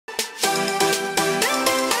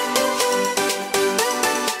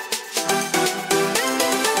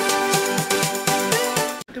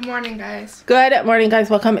morning, guys. Good morning, guys.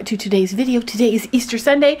 Welcome to today's video. Today is Easter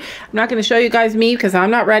Sunday. I'm not going to show you guys me because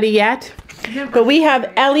I'm not ready yet. But we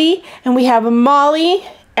have Ellie and we have Molly,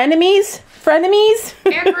 enemies, frenemies.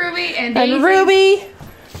 And Ruby and Daisy. And Ruby.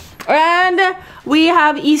 And we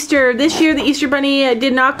have Easter. This year the Easter Bunny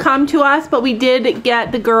did not come to us, but we did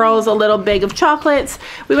get the girls a little bag of chocolates.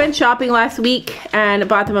 We went shopping last week and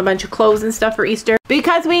bought them a bunch of clothes and stuff for Easter.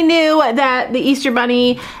 Because we knew that the Easter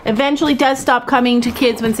Bunny eventually does stop coming to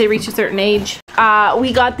kids once they reach a certain age.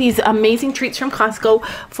 We got these amazing treats from Costco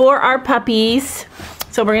for our puppies.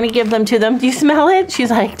 So we're going to give them to them. Do you smell it?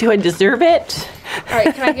 She's like, do I deserve it? All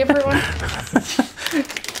right, can I give her one?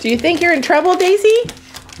 Do you think you're in trouble, Daisy?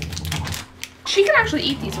 She can actually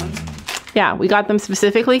eat these ones. Yeah, we got them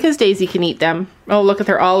specifically because Daisy can eat them. Oh, look at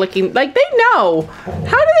her all looking like they know.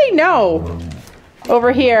 How do they know?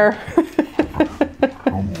 Over here.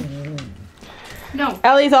 No.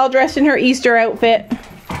 Ellie's all dressed in her Easter outfit.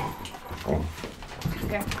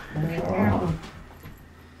 Okay.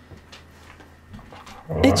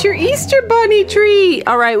 It's your Easter Bunny treat.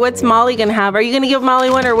 All right, what's Molly gonna have? Are you gonna give Molly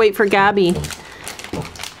one or wait for Gabby?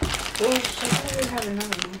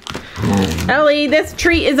 Ellie, this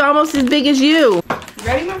treat is almost as big as you. You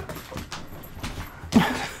ready, Mom?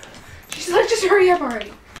 She's like, just hurry up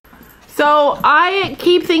already. So I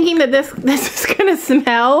keep thinking that this is gonna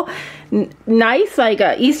smell nice, like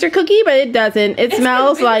a Easter cookie, but it doesn't. It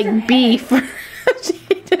smells like beef.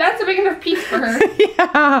 That's a big enough piece for her.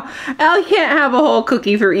 Yeah, Ellie can't have a whole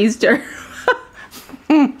cookie for Easter.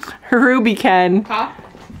 Ruby can. Pop.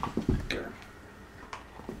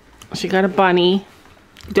 She got a bunny.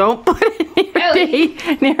 Don't put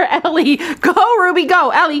it near Ellie. Go, Ruby,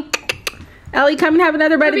 go. Ellie. Ellie, come and have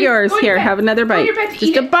another bite Ruby, of yours. Here, have another bite.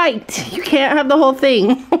 Just a bite. You can't have the whole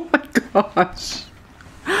thing. Oh my gosh.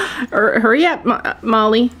 Hurry up,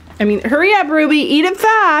 Molly. I mean, hurry up, Ruby. Eat it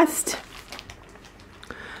fast.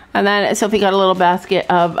 And then Sophie got a little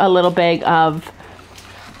bag of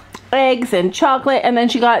eggs and chocolate, and then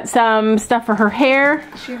she got some stuff for her hair.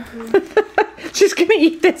 She's gonna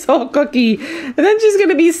eat this whole cookie, and then she's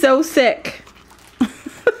gonna be so sick.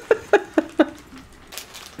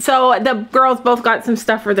 So the girls both got some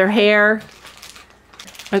stuff for their hair.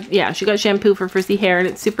 Yeah, she got shampoo for frizzy hair, and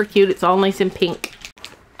it's super cute. It's all nice and pink.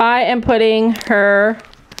 I am putting her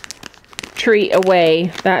treat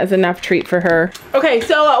away. That is enough treat for her. Okay,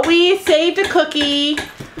 so we saved a cookie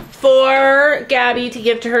for Gabby to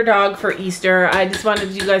give to her dog for Easter. I just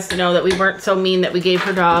wanted you guys to know that we weren't so mean that we gave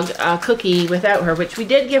her dog a cookie without her, which we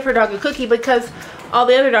did give her dog a cookie because all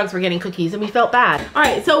the other dogs were getting cookies and we felt bad. All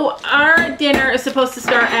right, so our dinner is supposed to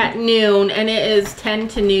start at noon and it is 10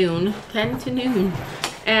 to noon. 10 to noon.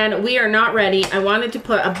 And we are not ready. I wanted to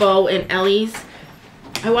put a bow in Ellie's.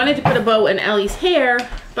 hair,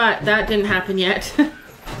 but that didn't happen yet.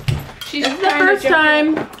 This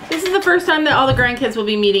is the first time that all the grandkids will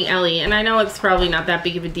be meeting Ellie, and I know it's probably not that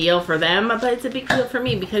big of a deal for them, but it's a big deal for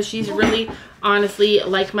me because she's really, honestly,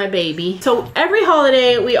 like my baby. So every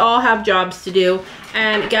holiday, we all have jobs to do,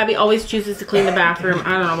 and Gabby always chooses to clean the bathroom.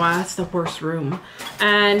 I don't know why, that's the worst room.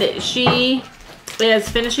 And she is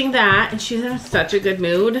finishing that, and she's in such a good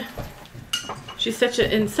mood. She's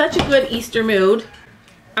in such a good Easter mood.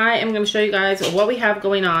 I am going to show you guys what we have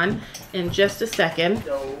going on in just a second.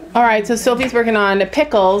 All right, so Sophie's working on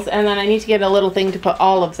pickles, and then I need to get a little thing to put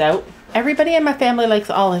olives out. Everybody in my family likes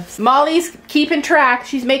olives. Molly's keeping track.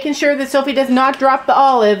 She's making sure that Sophie does not drop the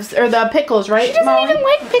olives or the pickles, right, She doesn't Molly? even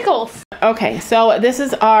like pickles. Okay, so this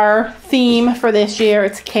is our theme for this year.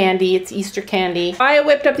 It's candy. It's Easter candy. I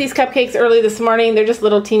whipped up these cupcakes early this morning. They're just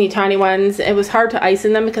little teeny tiny ones. It was hard to ice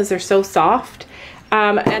in them because they're so soft.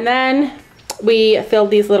 And then we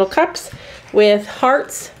filled these little cups with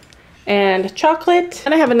hearts and chocolate.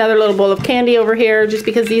 And I have another little bowl of candy over here just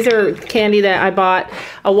because these are candy that I bought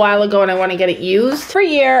a while ago and I want to get it used.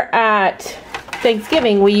 Every year at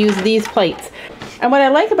Thanksgiving, we use these plates. And what I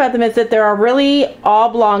like about them is that they're a really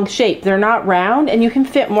oblong shape. They're not round and you can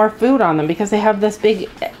fit more food on them because they have this big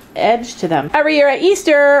edge to them. Every year at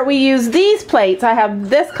Easter, we use these plates. I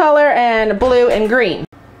have this color and blue and green.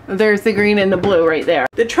 There's the green and the blue right there.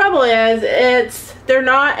 The trouble is, they're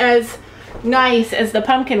not as nice as the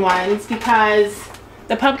pumpkin ones because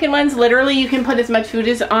the pumpkin ones, literally you can put as much food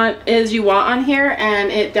as you want on here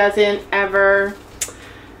and it doesn't ever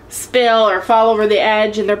spill or fall over the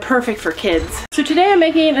edge, and they're perfect for kids. So today I'm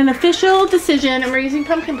making an official decision and we're using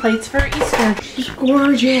pumpkin plates for Easter. She's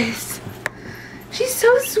gorgeous. She's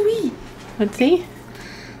so sweet. Let's see.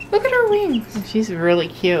 Look at her wings. She's really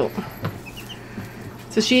cute.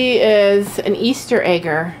 So she is an Easter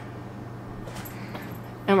egger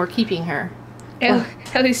and we're keeping her.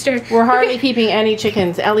 Ellie's stirred. We're hardly keeping any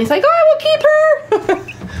chickens. Ellie's like, oh, I will keep her.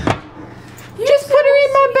 Just put her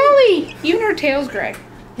in my belly. Even her tail's gray.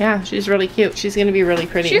 Yeah, she's really cute. She's going to be really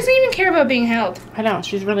pretty. She doesn't even care about being held. I know,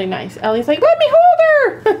 she's really nice. Ellie's like, let me hold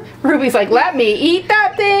her. Ruby's like, let me eat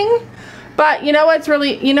that thing. But you know what's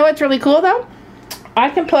really cool though? I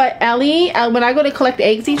can put Ellie, when I go to collect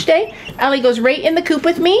eggs each day, Ellie goes right in the coop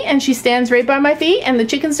with me and she stands right by my feet and the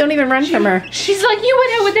chickens don't even run from her. She's like, you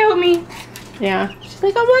went out without me. Yeah. She's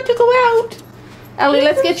like, I want to go out. Ellie,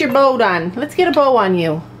 let's get your bow done. Let's get a bow on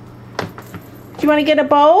you. Do you want to get a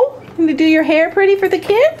bow? To do your hair pretty for the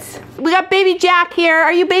kids? We got baby Jack here.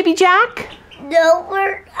 Are you baby Jack? No,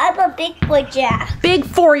 I'm a big boy Jack. Big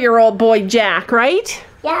 4-year-old boy Jack, right?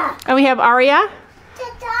 Yeah. And we have Aria. The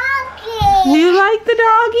doggy. You like the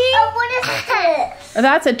doggy? Oh, what is this?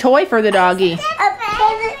 That's a toy for the doggy. A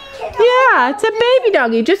baby. Yeah, it's a baby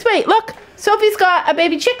doggy. Just wait. Look, Sophie's got a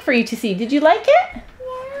baby chick for you to see. Did you like it?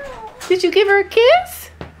 Yeah. Did you give her a kiss?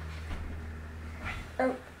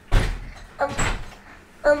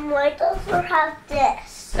 Why does her have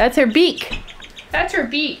this? That's her beak. That's her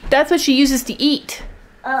beak. That's what she uses to eat.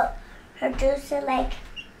 Oh, her juice is like.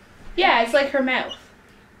 Yeah, it's like her mouth.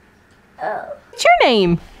 Oh. What's your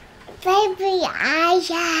name? Baby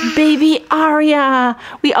Aja. Baby Aria.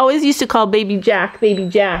 We always used to call baby Jack,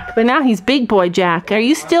 but now he's big boy Jack. Are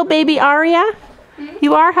you still baby Aria?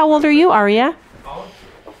 You are? How old are you, Aria?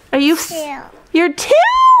 Are you? 2. You're 2?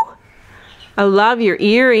 I love your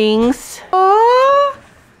earrings. Oh,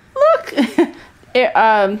 look.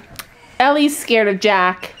 Ellie's scared of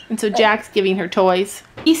Jack, and so Jack's giving her toys.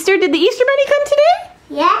 Easter, did the Easter Bunny come today?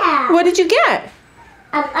 Yeah. What did you get?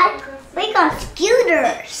 We got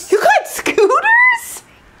scooters. You got scooters?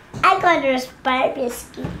 I got her Barbie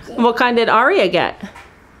scooter. What kind did Aria get?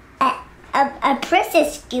 A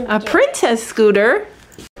princess scooter. A princess scooter?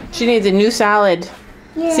 She needs a new salad.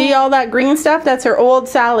 Yeah. See all that green stuff? That's her old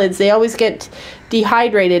salads. They always get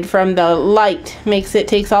dehydrated from the light.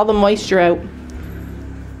 Takes all the moisture out.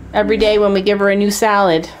 Every day when we give her a new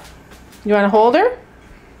salad. You want to hold her?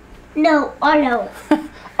 No, oh no.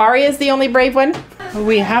 Aria's the only brave one.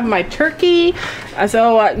 We have my turkey.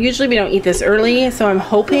 Usually we don't eat this early, so I'm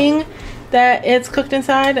hoping that it's cooked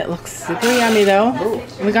inside. It looks super yummy though.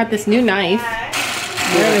 Ooh. We got this new knife.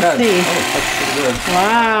 We're gonna see. Oh, that's pretty good.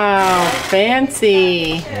 Wow,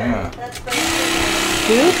 fancy. Yeah.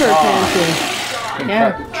 Super fancy. Can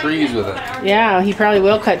Yeah. cut trees with it. Yeah, he probably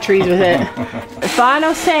will cut trees with it. If I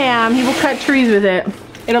know Sam, he will cut trees with it.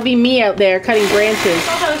 It'll be me out there cutting branches.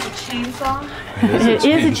 It's a chainsaw. It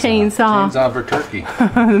is a chainsaw. Chainsaw for turkey.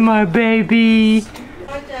 My baby.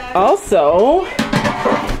 Also,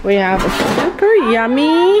 we have a super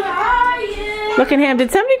yummy looking ham.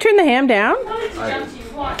 Did somebody turn the ham down?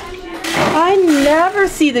 I never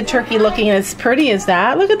see the turkey looking as pretty as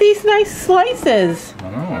that. Look at these nice slices. I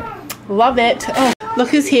know. Love it. Oh, look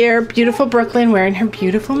who's here. Beautiful Brooklyn wearing her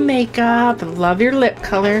beautiful makeup. Love your lip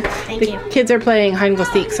color. Thank you. Kids are playing hide and go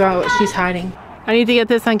seek, so she's hiding. I need to get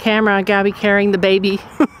this on camera. Gabby carrying the baby.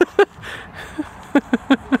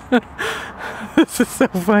 This is so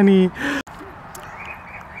funny.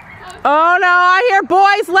 Oh no, I hear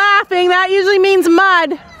boys laughing. That usually means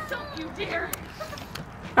mud. Don't you dare.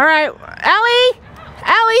 All right, Ellie.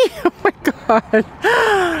 Ellie. Oh my God.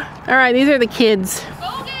 All right, these are the kids.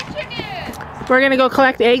 Go get chicken. We're gonna go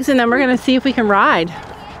collect eggs and then we're gonna see if we can ride.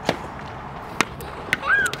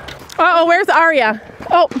 Uh-oh, where's Aria?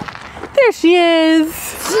 Oh, there she is.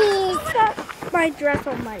 My dress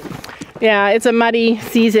on muddy. Yeah, it's a muddy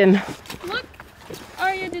season. Look,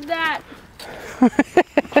 Aria did that.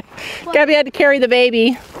 Gabby had to carry the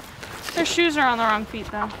baby. Her shoes are on the wrong feet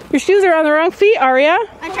though. Your shoes are on the wrong feet, Aria.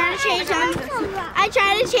 I tried to change them. I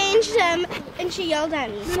tried to change them, and she yelled at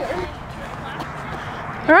me.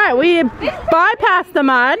 All right, we bypassed the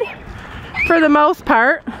mud for the most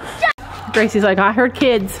part. Gracie's like, I heard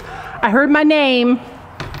kids. I heard my name.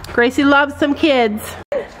 Gracie loves some kids.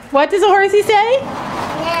 What does a horsey say?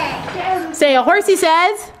 Yeah. Say, a horsey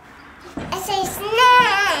says? I say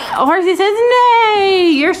snake. A horsey says nay.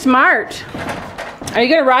 You're smart. Are you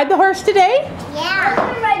gonna ride the horse today?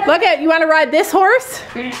 Yeah. Look at, you wanna ride this horse?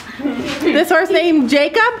 This horse named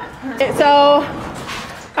Jacob? So,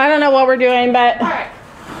 I don't know what we're doing, but. Alright.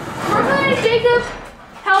 Brooklyn and Jacob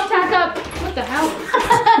help tack up. What the hell?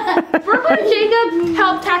 Brooklyn and Jacob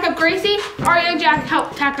help tack up Gracie. Aria and Jack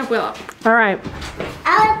help tack up Willow. All right.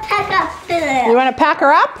 I'll pack up food. You wanna pack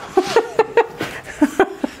her up?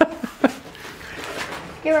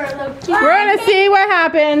 Give her a little cute. We're gonna see what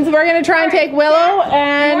happens. We're gonna try and take Willow You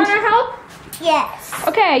and want our help? Yes.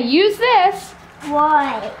 Okay, use this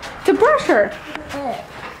Why? to brush her.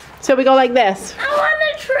 So we go like this. I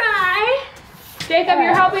want to try. Jacob,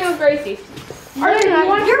 you're helping with Gracie.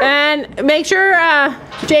 And make sure,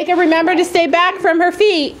 Jacob, remember to stay back from her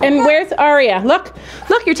feet. And where's Aria? Look,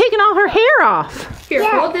 you're taking all her hair off. Here,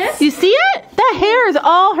 hold this. You see it? That hair is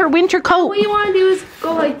all her winter coat. What you want to do is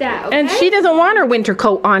go like that, okay? And she doesn't want her winter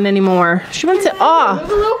coat on anymore. She wants it off.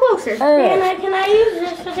 Move a little closer. Anna, can I use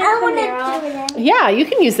this to get the hair off? Yeah, you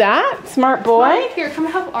can use that. Smart boy. Here, come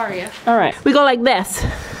help Aria. All right, we go like this.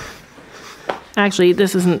 Actually,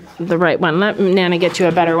 this isn't the right one. Let Nana get you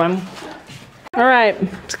a better one. All right,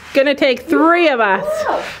 it's gonna take 3 of us.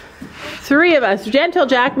 3 of us. Gentle,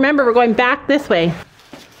 Jack. Remember, we're going back this way.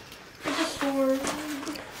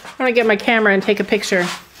 I'm gonna get my camera and take a picture.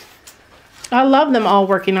 I love them all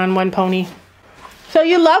working on one pony. So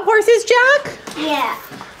you love horses, Jack? Yeah.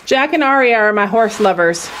 Jack and Aria are my horse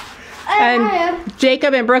lovers. And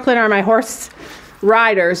Jacob and Brooklyn are my horse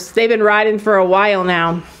riders. They've been riding for a while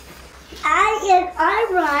now. I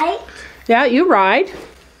ride. Yeah, you ride.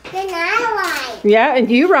 Then I ride. Yeah,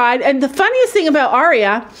 and you ride. And the funniest thing about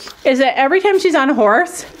Aria is that every time she's on a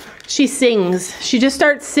horse, she sings. She just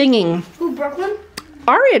starts singing. Who, Brooklyn?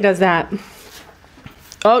 Aria does that.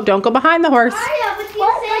 Oh, don't go behind the horse. Aria, but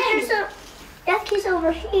you said yucky's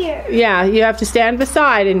over here. Yeah, you have to stand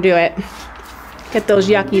beside and do it. Get those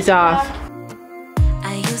yuckies off.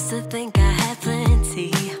 I used to think I had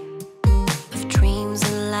plenty of dreams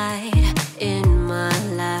and light in my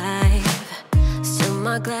life. Still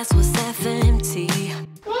my glass was half empty.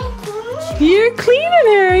 You're cleaning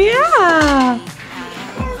her, yeah.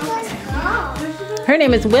 Her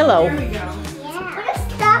name is Willow.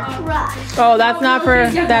 Oh, that's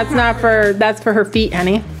for her feet,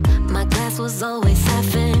 honey. My glass was always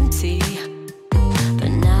half empty, but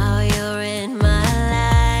now you're in my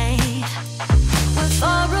life. We're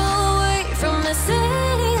far away from the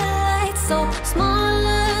city lights, so small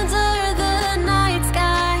under the night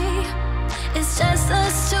sky. It's just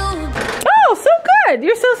us two. Oh, so good.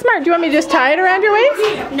 You're so smart. Do you want me to just tie it around your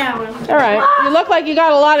waist? No. All right. You look like you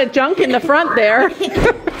got a lot of junk in the front there.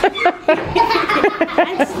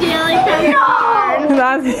 I'm stealing from your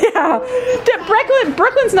arm. Yeah.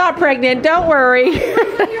 Brooklyn's not pregnant. Don't worry.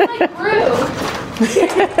 You're like Gru.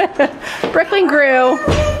 Brooklyn grew.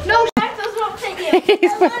 No, Jack does not fit you.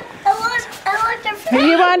 I want to fit.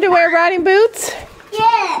 You want to wear riding boots?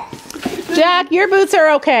 Yeah. Jack, your boots are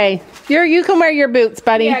okay. You can wear your boots,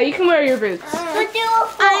 buddy. Yeah, you can wear your boots. I'm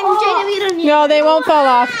Jacob. You don't need. No, they won't fall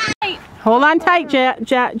off. Hold on tight,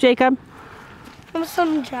 Jacob. I'm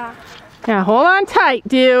some Jack. Yeah, hold on tight,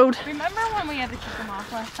 dude. Remember when we had to kick him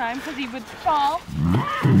off last time because he would fall?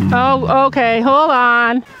 Oh, okay. Hold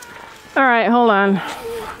on. All right, hold on.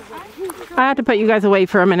 I have to put you guys away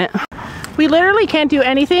for a minute. We literally can't do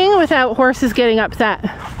anything without horses getting upset.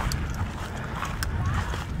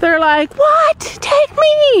 They're like, what? Take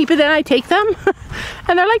me! But then I take them,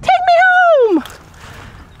 and they're like, take me home!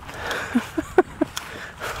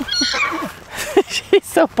 She's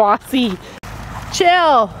so bossy.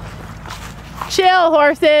 Chill. Chill,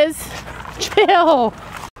 horses. Chill. All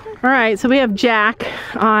right, so we have Jack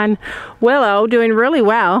on Willow doing really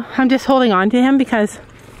well. I'm just holding on to him because,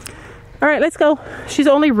 all right, let's go. She's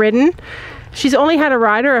only ridden. She's only had a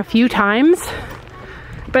rider a few times,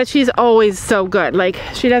 but she's always so good. Like,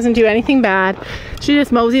 she doesn't do anything bad. She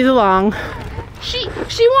just moseys along. She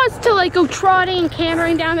wants to like go trotting and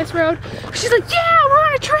cantering down this road. She's like, yeah, we're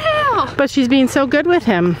on a trail. But she's being so good with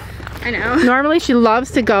him. I know. Normally she loves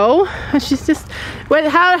to go. And she's just,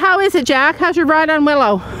 how is it, Jack? How's your ride on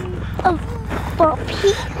Willow?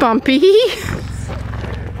 Bumpy. Bumpy?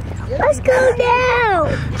 Let's go now.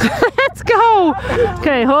 Let's go.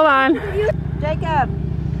 Okay, hold on. Jacob.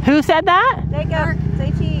 Who said that? Jacob,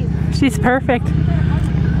 say cheese. She's perfect.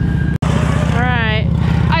 All right.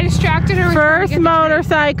 I distracted her. First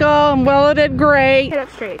motorcycle, and Willow did great. Get up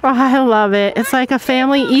straight. Oh, I love it. It's like a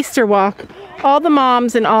family Easter walk. All the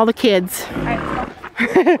moms and all the kids.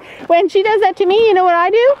 When she does that to me, you know what I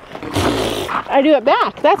do? I do it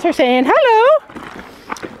back. That's her saying, hello.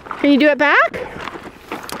 Can you do it back?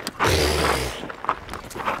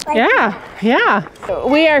 Yeah.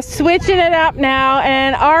 We are switching it up now,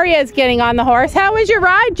 and Aria's getting on the horse. How was your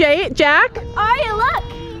ride, Jack? Aria, look.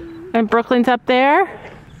 And Brooklyn's up there.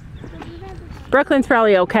 Brooklyn's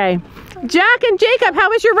probably okay. Jack and Jacob, how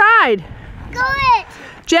was your ride? Good.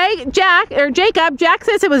 Jacob, Jack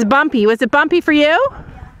says it was bumpy. Was it bumpy for you?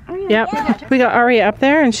 Yep. We got Aria up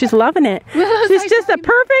there and she's loving it. She's just a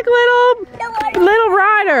perfect little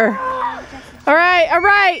rider. All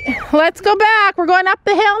right. Let's go back. We're going up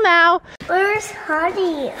the hill now. Where's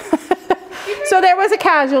Honey? So there was a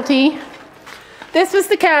casualty. This was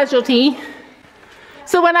the casualty.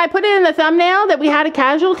 So when I put it in the thumbnail that we had a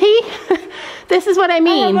casualty, this is what I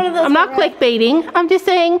mean. I'm not clickbaiting. I'm just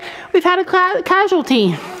saying we've had a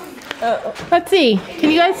casualty. Let's see. Can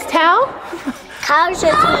you guys tell?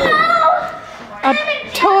 Casualty. A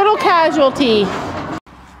total casualty.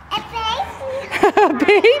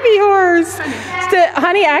 Baby horse.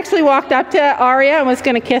 Honey actually walked up to Aria and was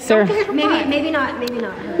going to kiss her. Maybe not.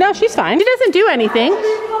 No, she's fine. She doesn't do anything.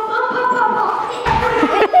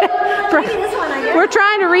 We're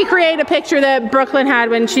trying to recreate a picture that Brooklyn had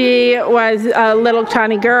when she was a little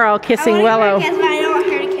tiny girl kissing Willow. I don't want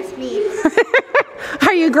her to kiss me.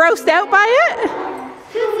 Are you grossed out by it?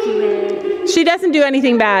 She doesn't do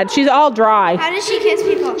anything bad. She's all dry. How does she kiss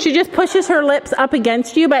people? She just pushes her lips up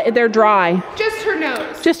against you, but they're dry. Just her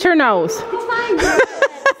nose. Just her nose. It's fine.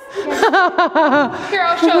 Here,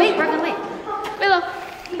 I'll show you. Wait. Willow.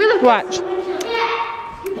 Willow. Watch.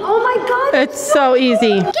 Oh my god. It's so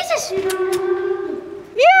easy. Kisses.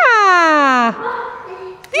 Yeah.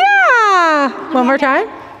 Yeah. One more time.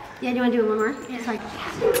 Yeah, do you want to do it one more? It's like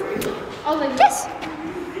Kiss.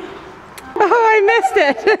 Oh, I missed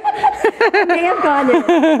it. They have gone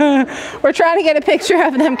it. We're trying to get a picture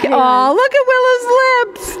of them. Oh, look at Willow's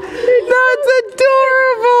lips. That's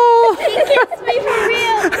adorable.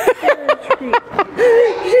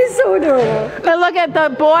 She's so adorable. But look at the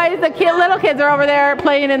boys, the little kids are over there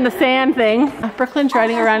playing in the sand thing. Brooklyn's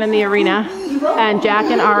riding around in the arena, and Jack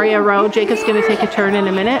and Aria rode. Jacob's going to take a turn in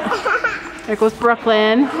a minute. There goes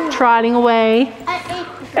Brooklyn, trotting away.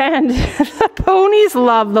 And the ponies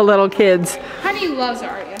love the little kids. Honey loves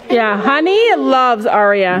Aria. Yeah, Honey loves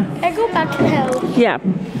Aria. I go back to the house. Yeah.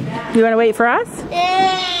 You want to wait for us?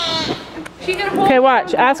 She's gonna hold. Okay,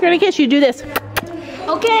 watch. Ask her to kiss you. Do this.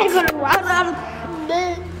 Okay, I'm gonna run out of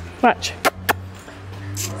Watch.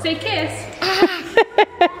 Say kiss.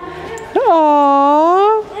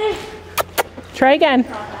 Aww. Try again.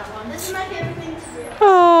 This is my favorite thing to do.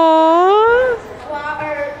 Aww.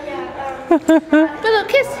 Willow,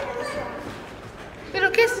 kiss.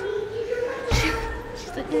 Willow, kiss.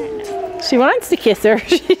 She wants to kiss her.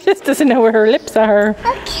 She just doesn't know where her lips are.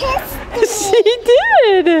 I kissed She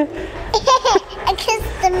did. I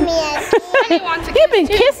kissed the man. Honey wants to You've kiss been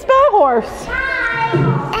too. kissed by a horse.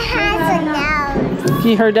 It has a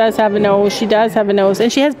nose. Her does have a nose. She does have a nose.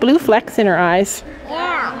 And she has blue flecks in her eyes.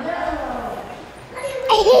 Yeah.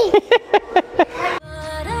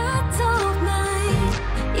 But I don't mind.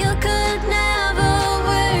 You could never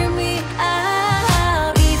wear me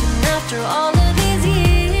out. Even after all of these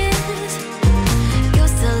years, you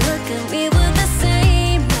still look at me with the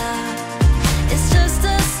same love. It's just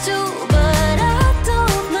us two, but I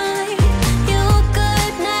don't mind. You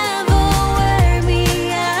could never wear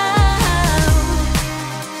me out.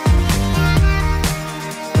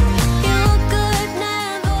 You could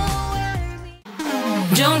never wear me.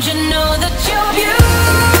 Don't you know that you're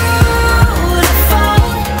beautiful?